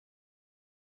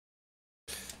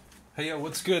Hey, yo,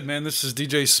 what's good, man? This is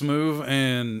djsmuv,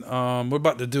 and we're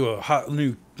about to do a hot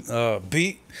new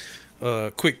beat,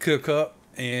 quick cook up,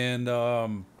 and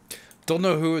don't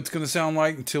know who it's going to sound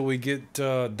like until we get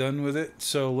done with it.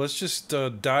 So let's just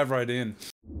dive right in.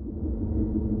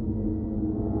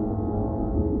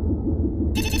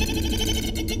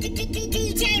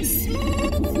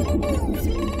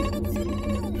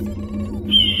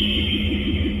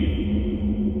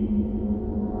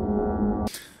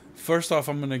 First off,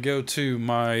 I'm going to go to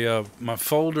my my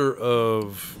folder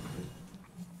of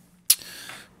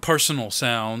personal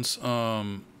sounds,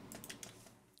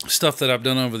 stuff that I've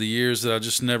done over the years that I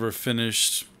just never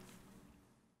finished,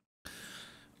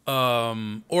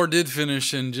 or did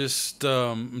finish, and just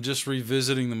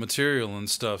revisiting the material and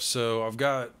stuff. So I've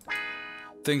got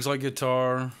things like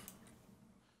guitar,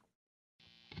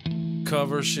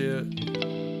 cover shit.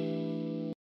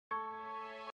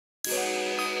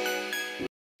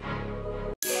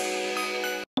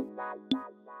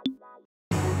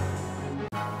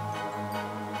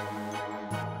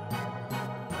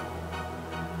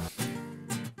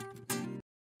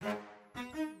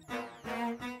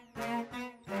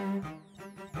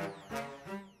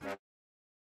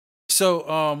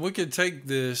 So we could take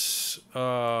this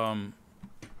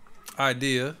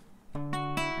idea.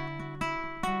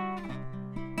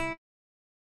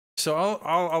 So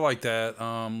I like that.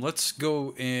 Let's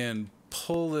go and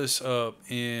pull this up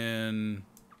in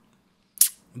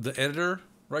the editor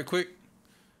right quick.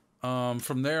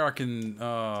 From there, I can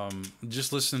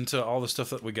just listen to all the stuff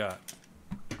that we got.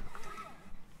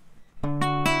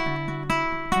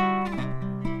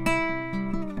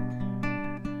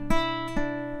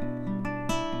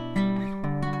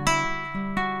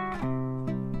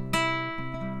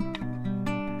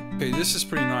 Okay, this is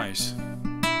pretty nice.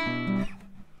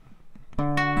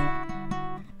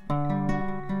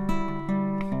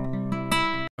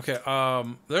 Okay,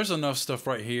 there's enough stuff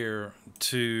right here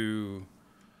to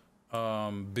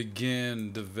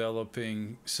begin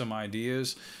developing some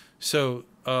ideas. So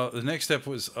the next step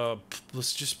was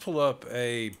let's just pull up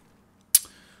a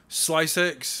Slice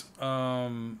X.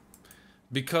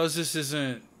 Because this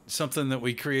isn't something that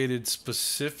we created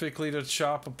specifically to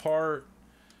chop apart,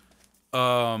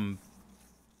 I'm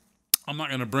not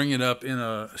going to bring it up in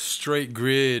a straight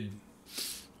grid.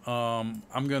 I'm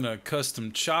going to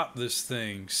custom chop this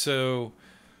thing. So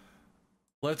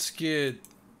let's get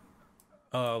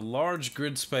large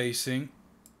grid spacing.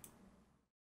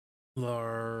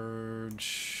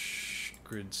 Large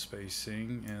grid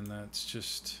spacing, and that's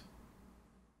just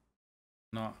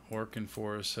not working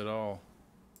for us at all.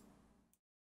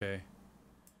 Okay.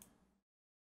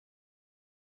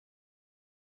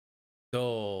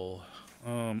 Dull.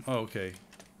 Okay.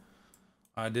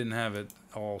 I didn't have it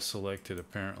all selected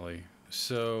apparently.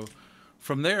 So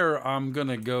from there, I'm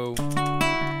gonna go.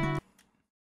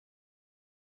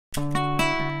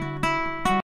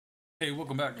 Hey,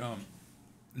 welcome back. Now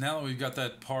that we've got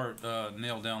that part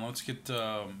nailed down, let's get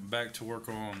back to work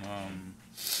on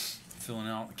filling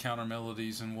out the counter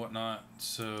melodies and whatnot.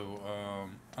 So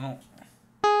I don't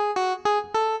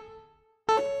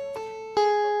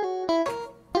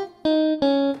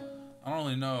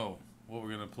really know what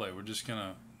we're gonna play. We're just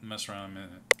gonna mess around a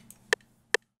minute.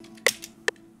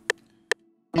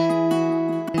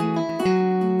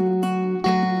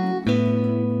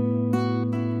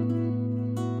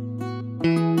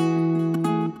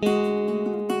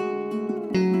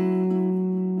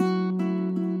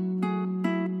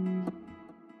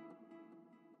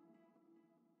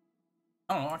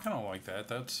 I don't know, I kind of like that.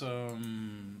 That's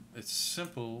it's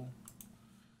simple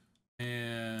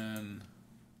and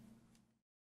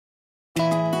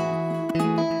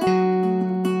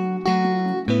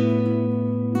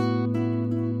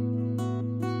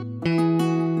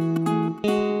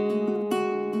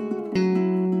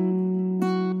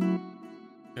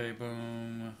okay,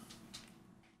 boom.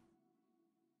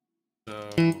 So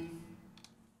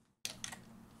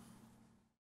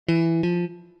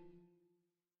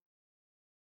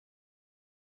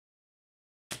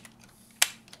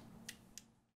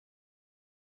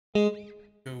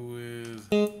go with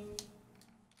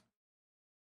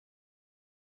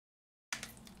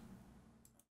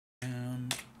M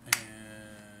and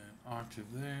octave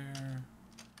there.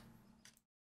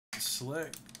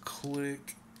 Select,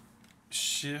 click,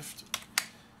 shift,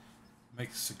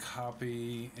 makes a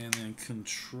copy, and then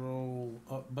control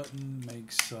up button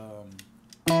makes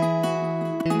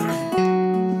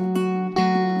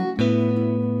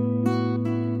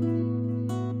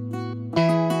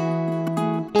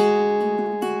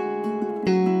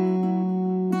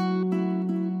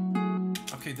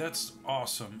okay, that's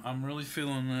awesome. I'm really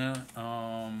feeling that.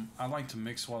 I like to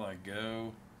mix while I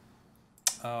go.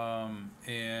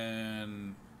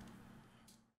 And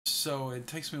so it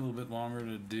takes me a little bit longer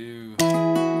to do.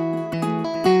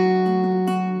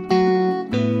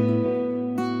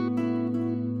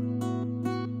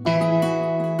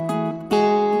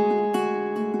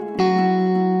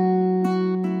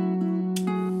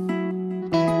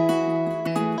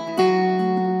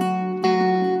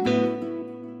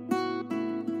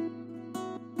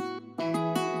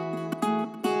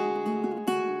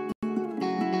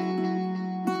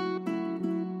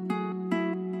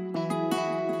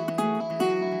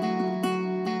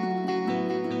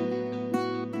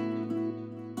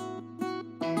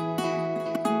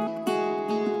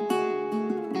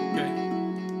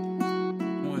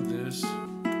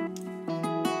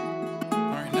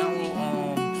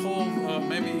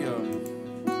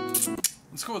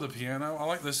 Let's go with the piano. I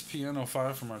like this piano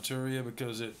 5 from Arturia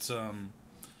because it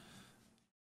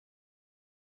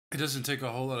doesn't take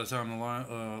a whole lot of time to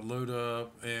load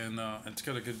up, and it's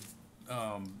got a good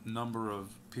number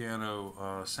of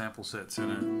piano sample sets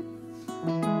in it.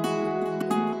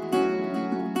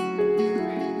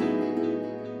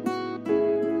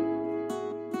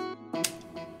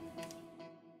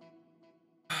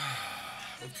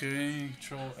 Okay,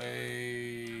 Control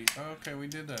A. Okay, we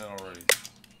did that already.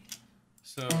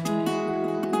 So,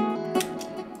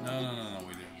 no,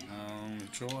 we didn't.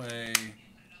 Control A.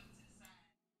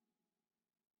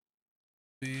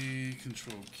 B,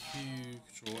 Control Q,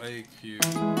 Control A, Q.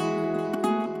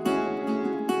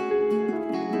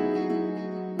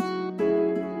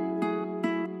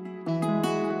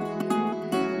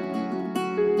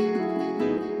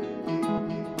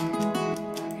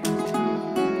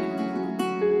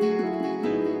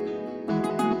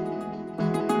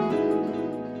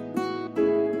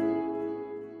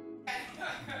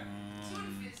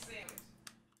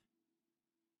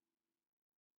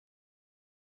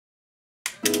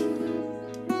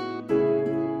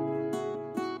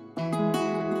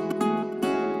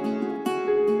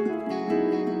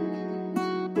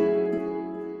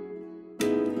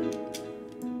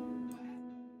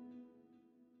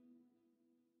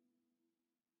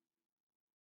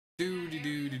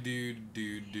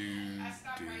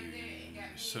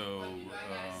 So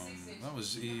that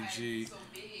was E, G.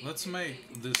 Let's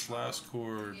make this last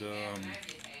chord a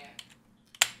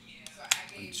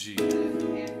G.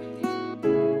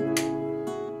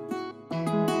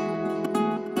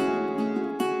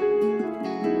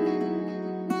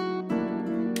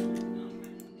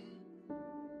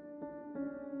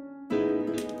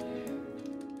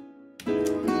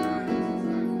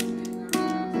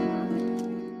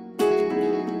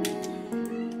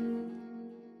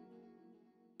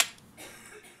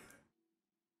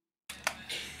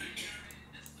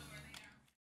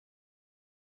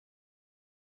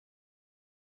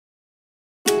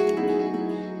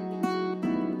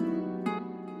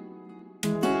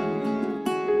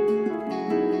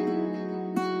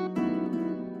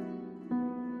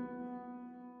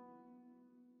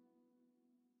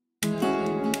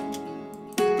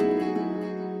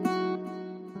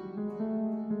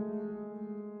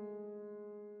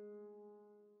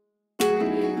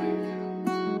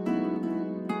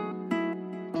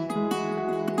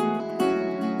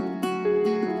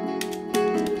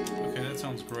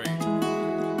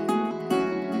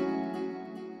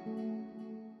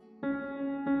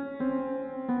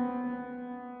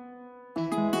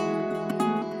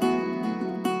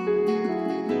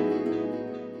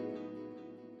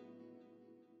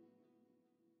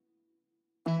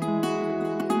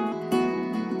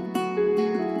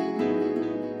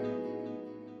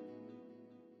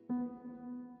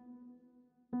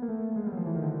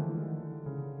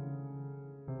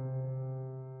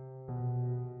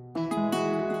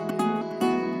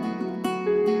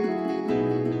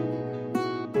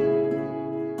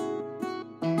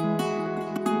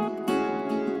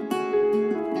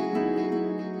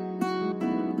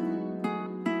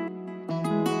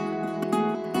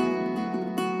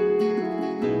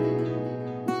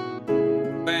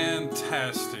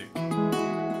 Fantastic.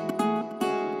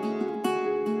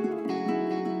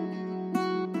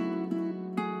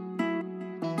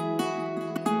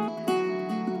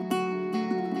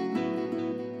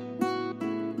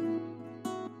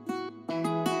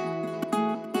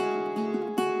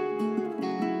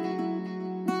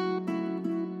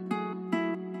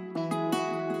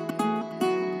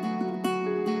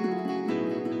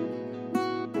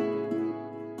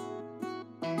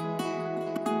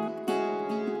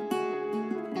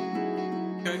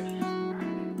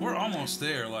 Almost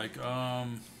there. Like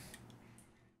I'm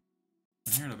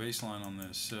hearing a bass line on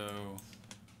this, so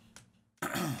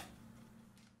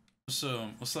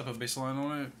Let's slap a bass line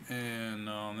on it, and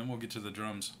then we'll get to the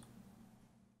drums.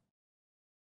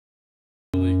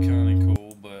 Really kind of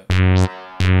cool, but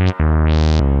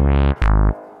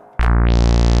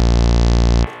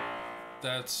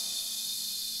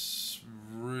that's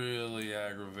really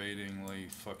aggravatingly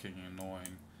fucking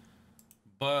annoying.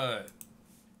 But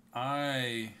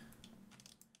I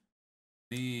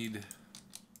need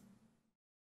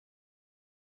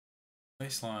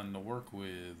baseline to work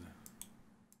with.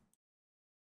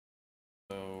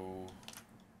 So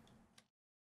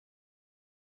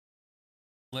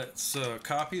let's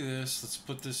copy this. Let's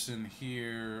put this in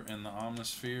here in the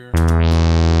omnisphere.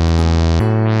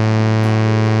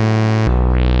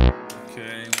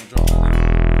 Okay, we'll drop that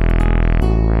down.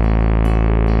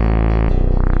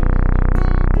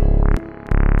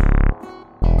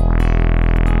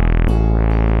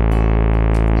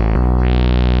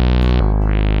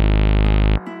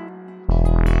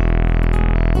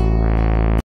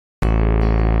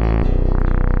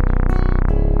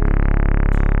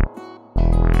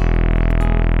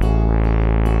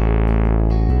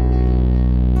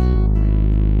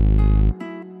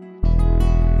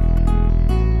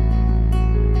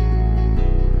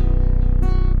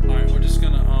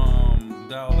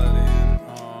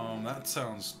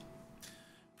 Sounds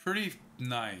pretty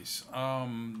nice.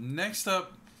 Next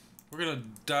up, we're gonna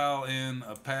dial in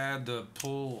a pad to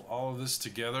pull all of this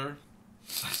together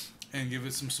and give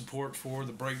it some support for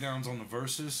the breakdowns on the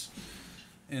verses.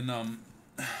 And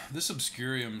this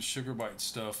Obscurium Sugar Bite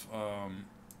stuff, I'm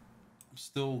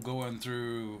still going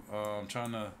through,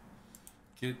 trying to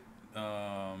get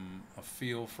a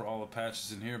feel for all the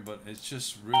patches in here, but it's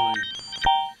just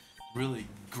really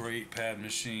great pad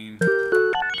machine.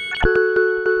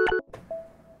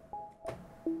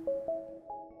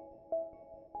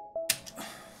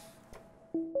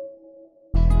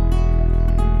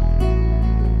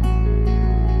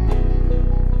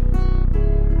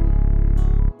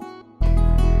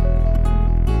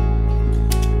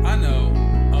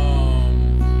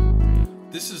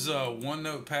 One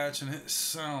note patch, and it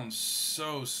sounds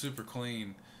so super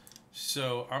clean.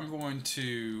 So I'm going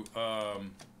to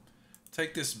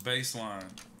take this bass line,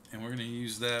 and we're going to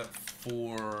use that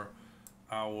for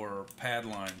our pad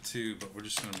line too, but we're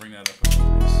just going to bring that up a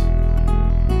little.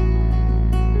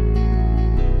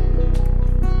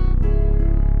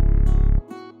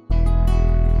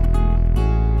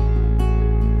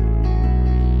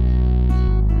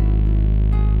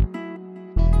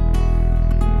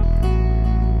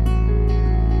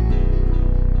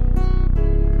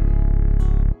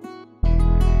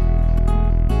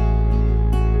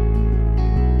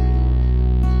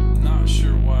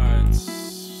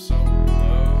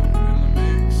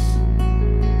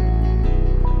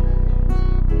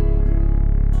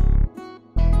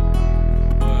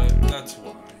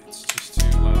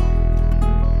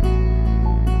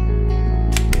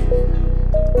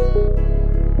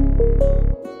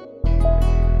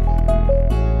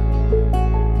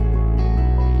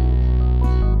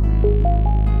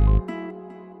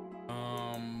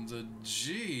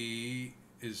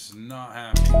 Is not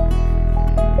happy.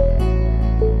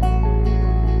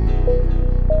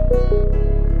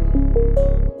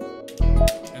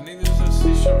 And neither is a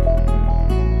C sharp.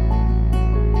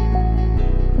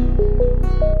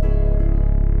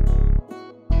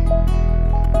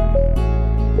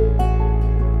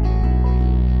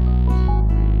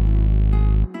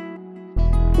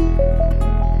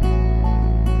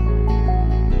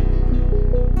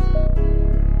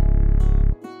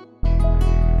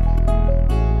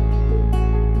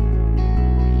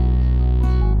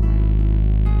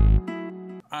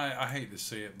 I hate to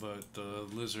say it, but the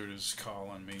lizard is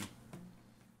calling me.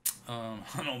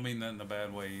 I don't mean that in a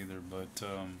bad way either, but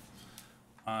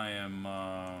I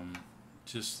am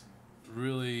just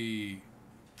really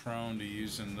prone to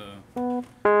using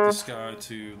this guy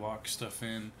to lock stuff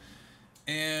in,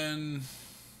 and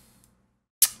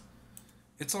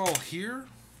it's all here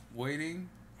waiting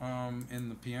in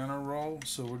the piano roll.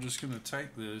 So we're just gonna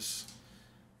take this,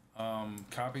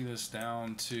 copy this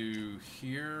down to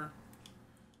here,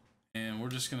 and we're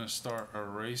just going to start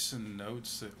erasing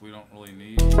notes that we don't really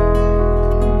need.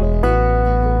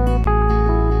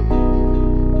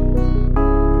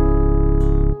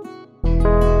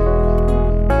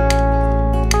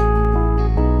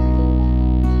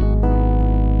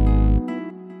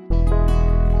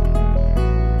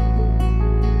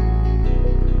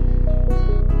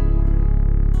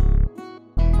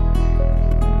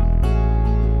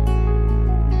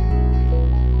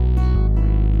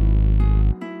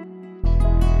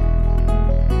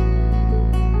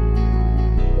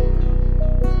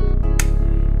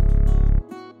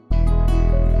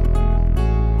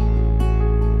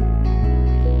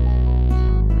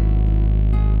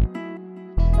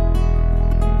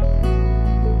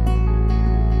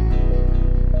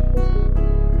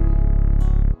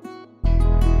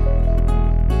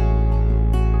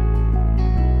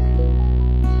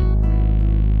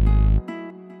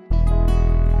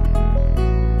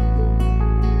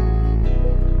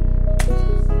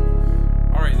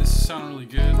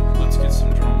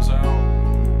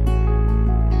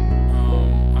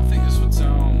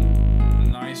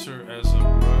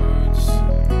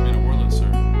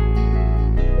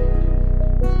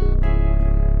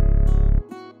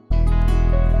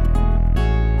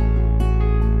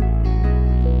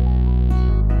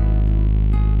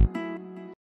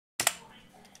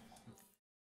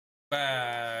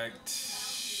 fact,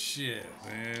 shit,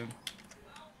 man.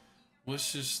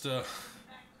 Let's just say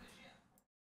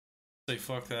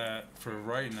fuck that for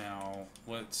right now.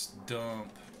 Let's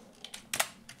dump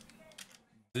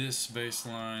this bass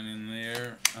line in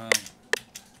there.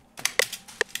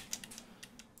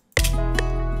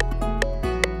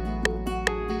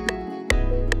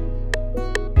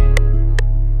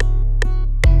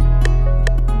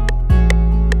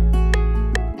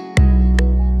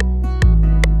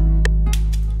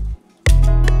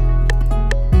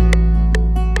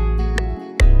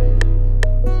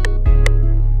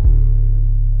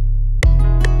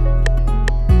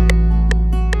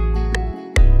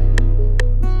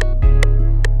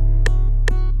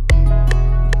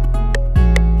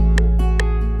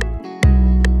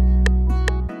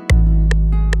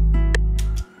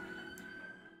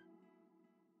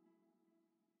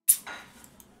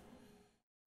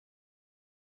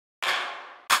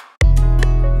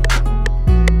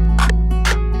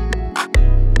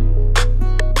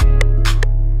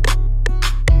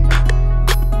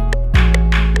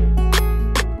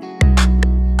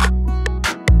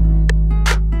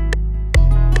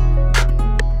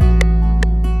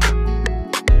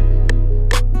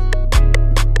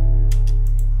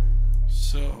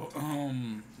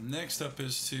 Next up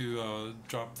is to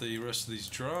drop the rest of these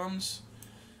drums,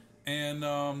 and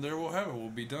there we'll have it. We'll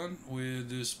be done with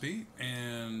this beat,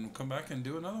 and we'll come back and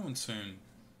do another one soon.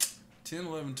 10,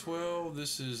 11, 12.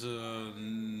 This is a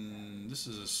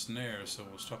snare, so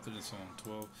we'll stop this on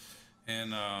 12,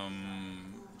 and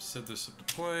set this up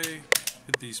to play.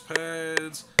 Hit these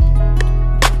pads.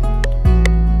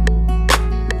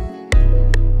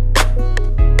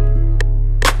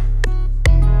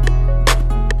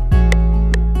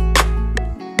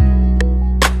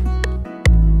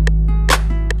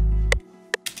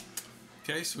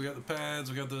 Okay, so we got the pads,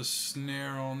 we got the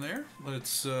snare on there.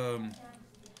 Let's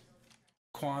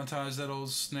quantize that old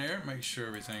snare, make sure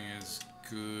everything is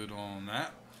good on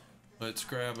that. Let's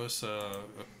grab us a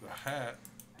hat.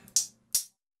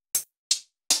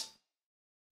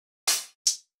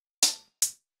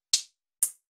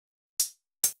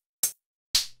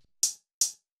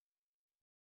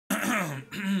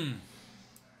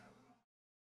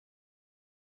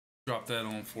 Drop that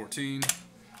on 14.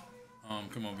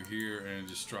 Come over here and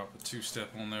just drop a two-step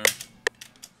on there.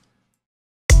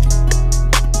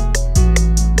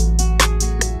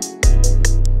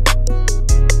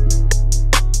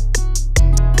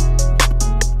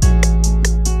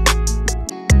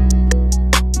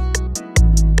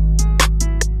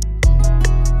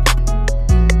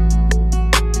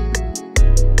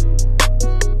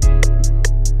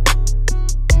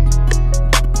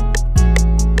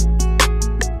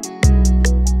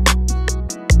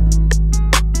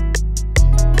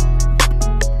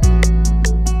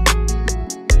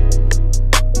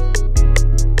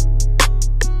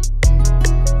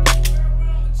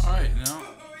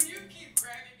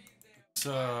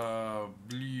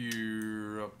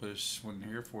 Blur up this one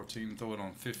here, 14, throw it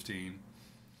on 15,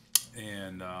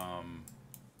 and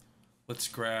let's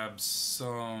grab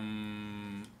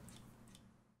some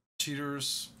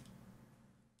cheaters,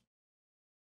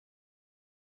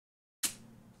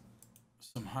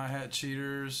 some hi-hat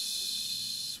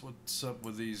cheaters. What's up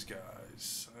with these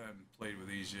guys? I haven't played with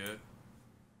these yet.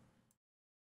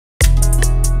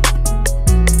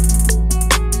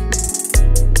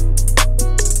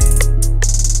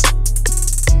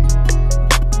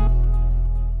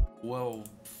 Well,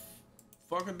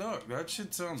 fucking duck. That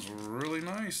shit sounds really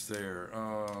nice there.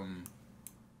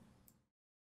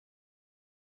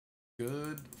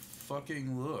 Good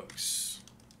fucking looks.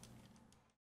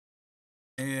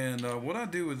 And what I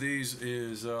do with these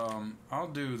is I'll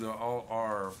do the Alt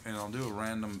R and I'll do a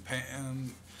random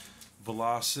pan,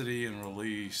 velocity, and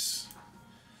release.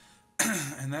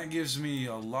 And that gives me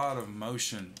a lot of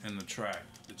motion in the track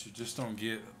that you just don't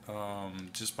get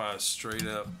just by a straight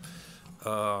up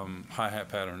hi-hat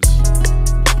patterns.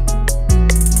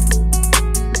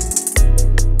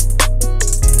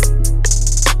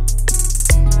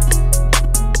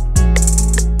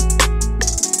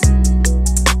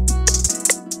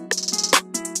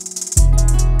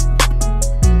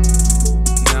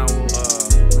 Now we'll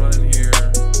run in here,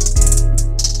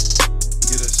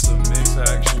 get us some mix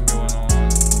action going on,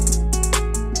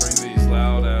 bring these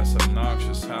loud ass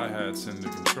obnoxious hi-hats into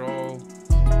control.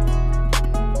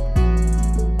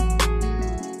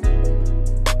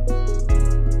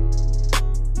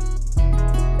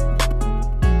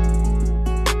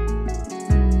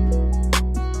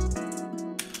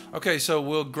 Okay, so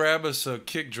we'll grab us a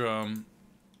kick drum.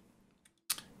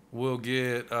 We'll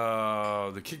get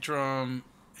the kick drum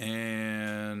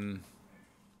and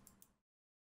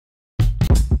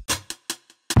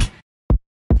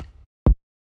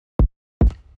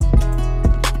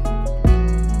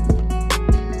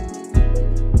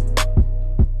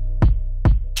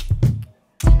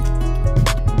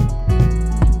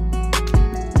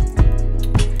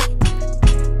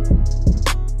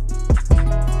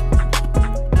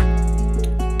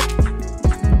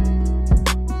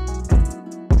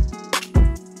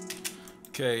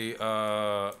Okay,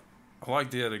 I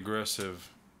like that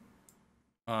aggressive.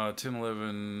 10,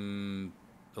 11,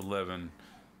 11.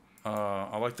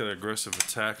 I like that aggressive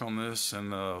attack on this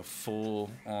and the full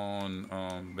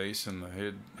on bass in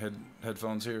the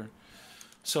headphones here.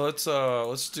 So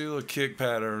let's do a kick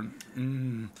pattern.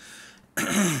 And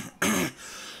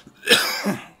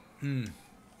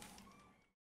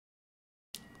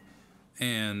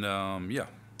yeah.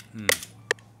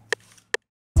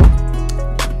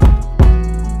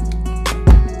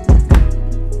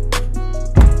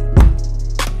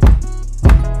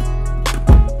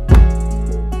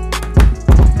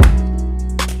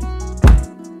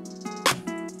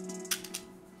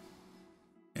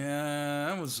 Yeah,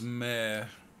 that was meh,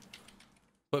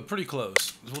 but pretty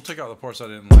close. We'll take out the parts I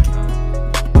didn't like.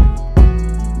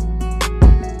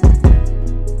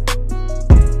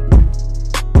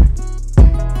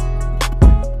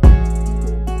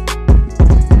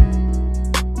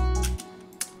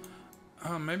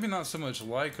 Maybe not so much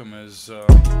like them as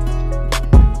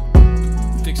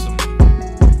fix them.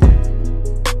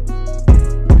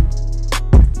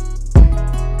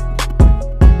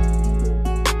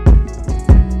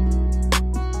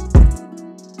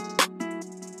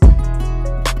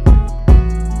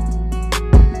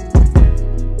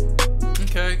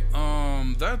 Okay,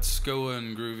 that's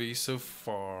going groovy so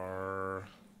far.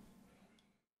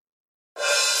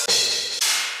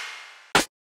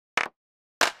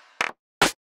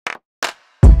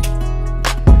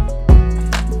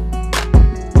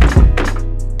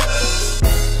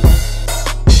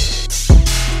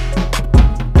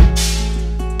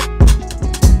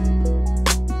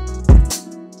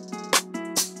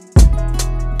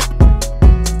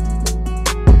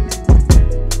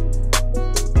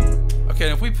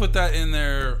 If we put that in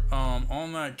there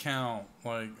on that count,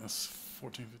 like that's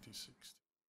 14, 15, 16.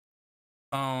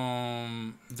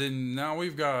 Then now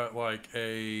we've got like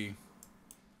a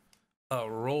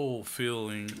roll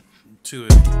feeling to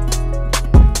it.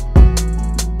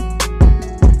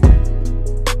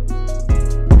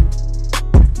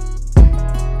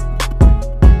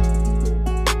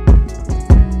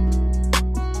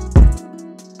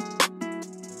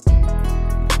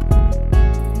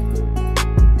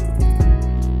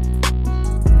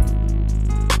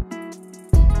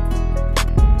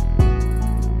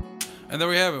 And there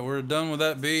we have it. We're done with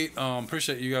that beat.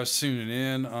 Appreciate you guys tuning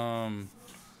in.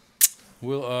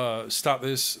 We'll stop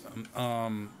this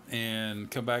and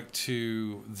come back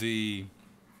to the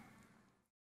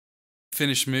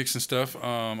finished mix and stuff.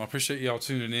 I appreciate y'all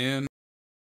tuning in.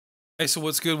 Hey, so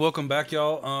what's good? Welcome back,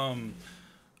 y'all.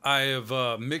 I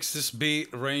have mixed this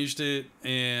beat, arranged it,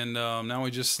 and now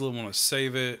we just want to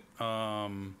save it.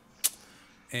 And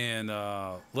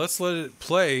let's let it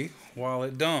play while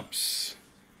it dumps.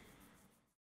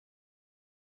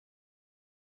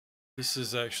 This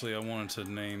is actually, I wanted to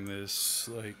name this,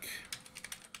 like,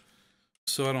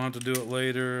 so I don't have to do it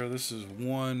later. This is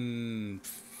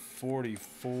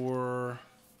 144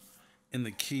 in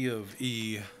the key of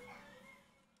E.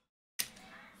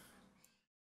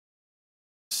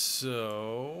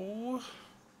 So,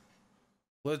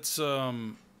 let's have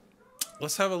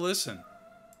a listen.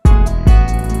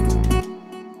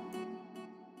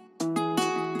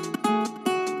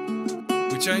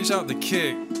 We changed out the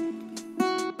kick.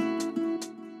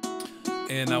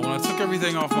 And when I took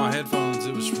everything off my headphones,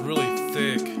 it was really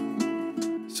thick.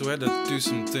 So I had to do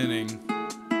some thinning.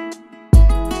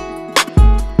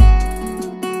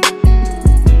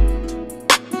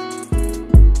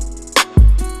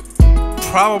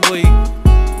 Probably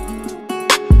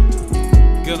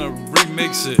gonna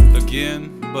remix it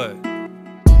again, but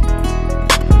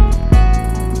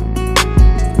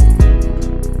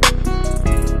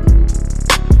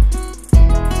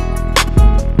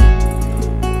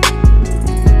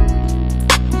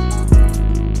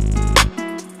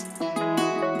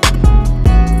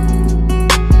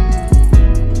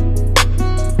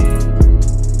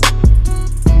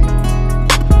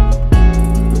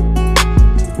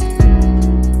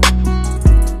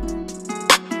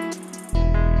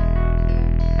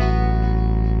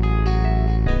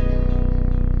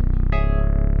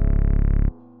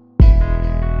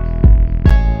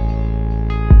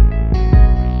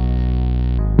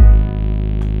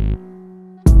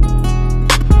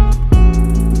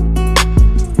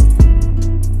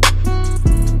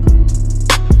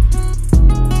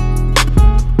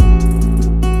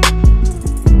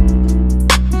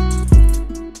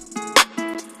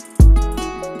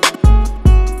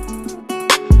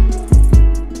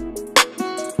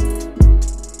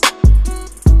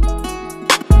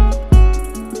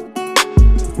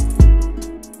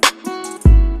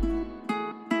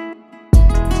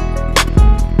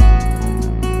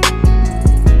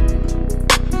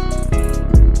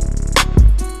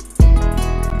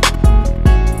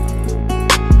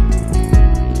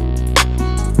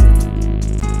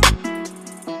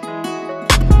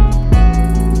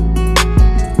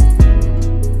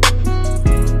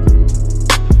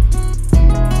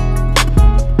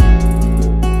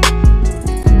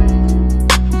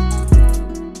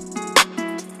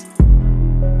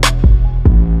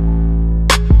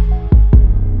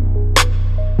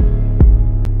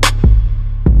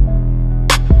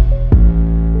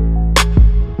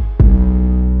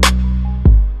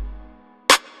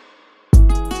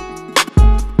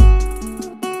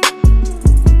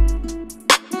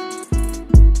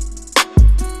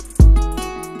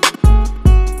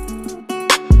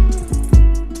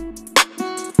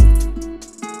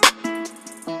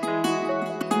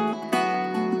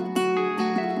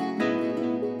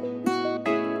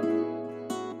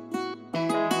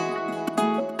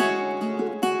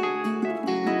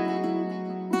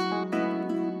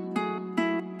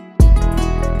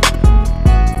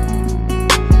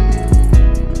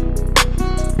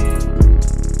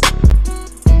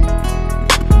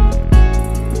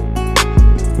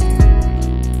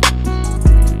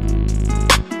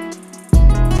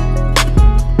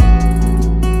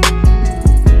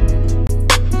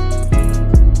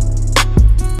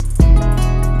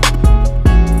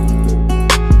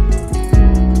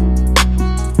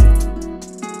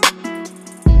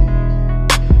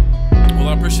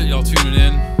appreciate y'all tuning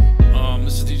in.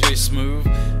 This is djsmuv.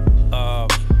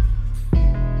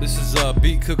 This is a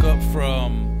beat cook up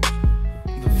from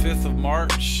the 5th of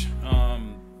March. Now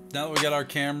that we got our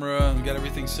camera and we got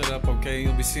everything set up okay,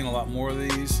 you'll be seeing a lot more of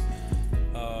these.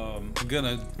 I'm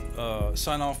gonna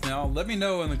sign off now. Let me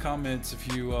know in the comments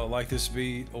if you like this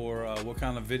beat or what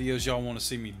kind of videos y'all want to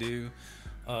see me do.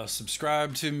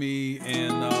 Subscribe to me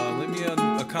and leave me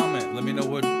a comment. Let me know